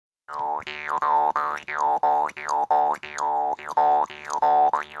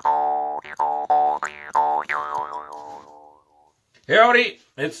Howdy,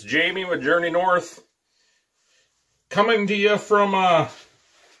 it's Jamie with Journey North, coming to you from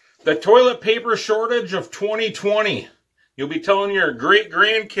the toilet paper shortage of 2020. You'll be telling your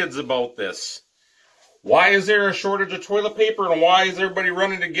great-grandkids about this. Why is there a shortage of toilet paper and why is everybody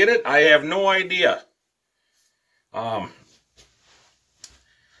running to get it? I have no idea.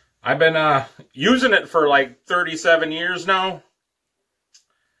 I've been using it for like 37 years now,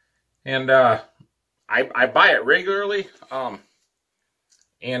 and I buy it regularly.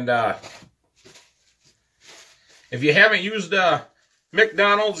 If you haven't used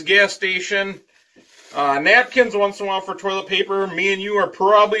McDonald's, gas station, napkins once in a while for toilet paper, me and you are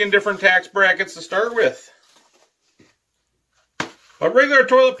probably in different tax brackets to start with. But regular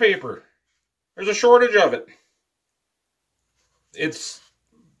toilet paper, there's a shortage of it. It's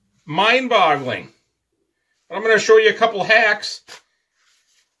mind-boggling. But I'm going to show you a couple hacks.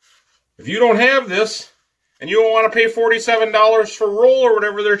 If you don't have this, and you don't want to pay $47 for roll or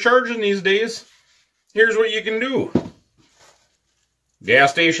whatever they're charging these days, here's what you can do.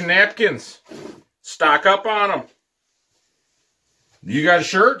 Gas station napkins. Stock up on them. You got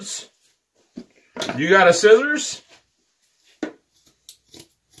shirts? You got a scissors?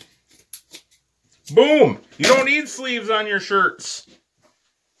 Boom! You don't need sleeves on your shirts.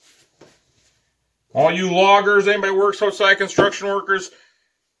 All you loggers, anybody who works outside, construction workers,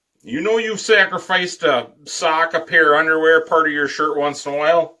 you know you've sacrificed a sock, a pair of underwear, part of your shirt once in a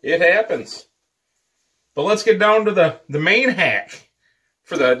while. It happens. But let's get down to the main hack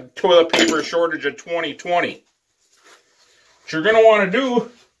for the toilet paper shortage of 2020. What you're going to want to do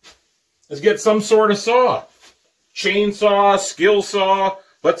is get some sort of saw. Chainsaw, skill saw.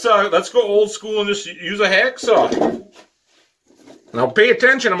 Let's go old school and just use a hacksaw. Now pay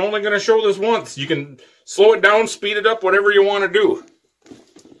attention, I'm only going to show this once. You can slow it down, speed it up, whatever you want to do.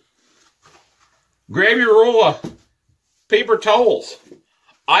 Grab your roll of paper towels.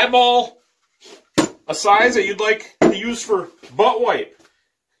 Eyeball a size that you'd like to use for butt wipe.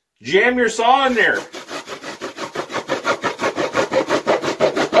 Jam your saw in there.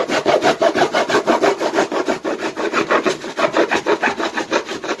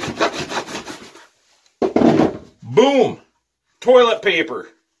 Boom! Toilet paper.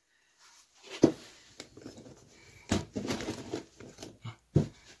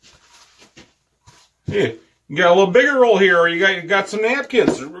 Yeah, you got a little bigger roll here, or you got some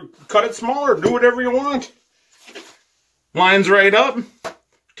napkins. Cut it smaller. Do whatever you want. Lines right up.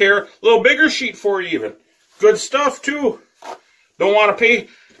 Tear a little bigger sheet for you even. Good stuff too. Don't want to pay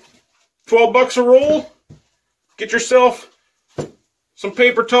 12 bucks a roll? Get yourself some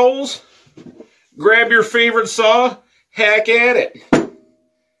paper towels. Grab your favorite saw. Hack at it.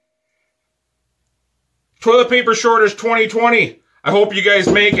 Toilet paper shortage 2020. I hope you guys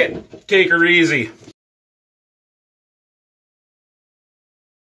make it. Take her easy.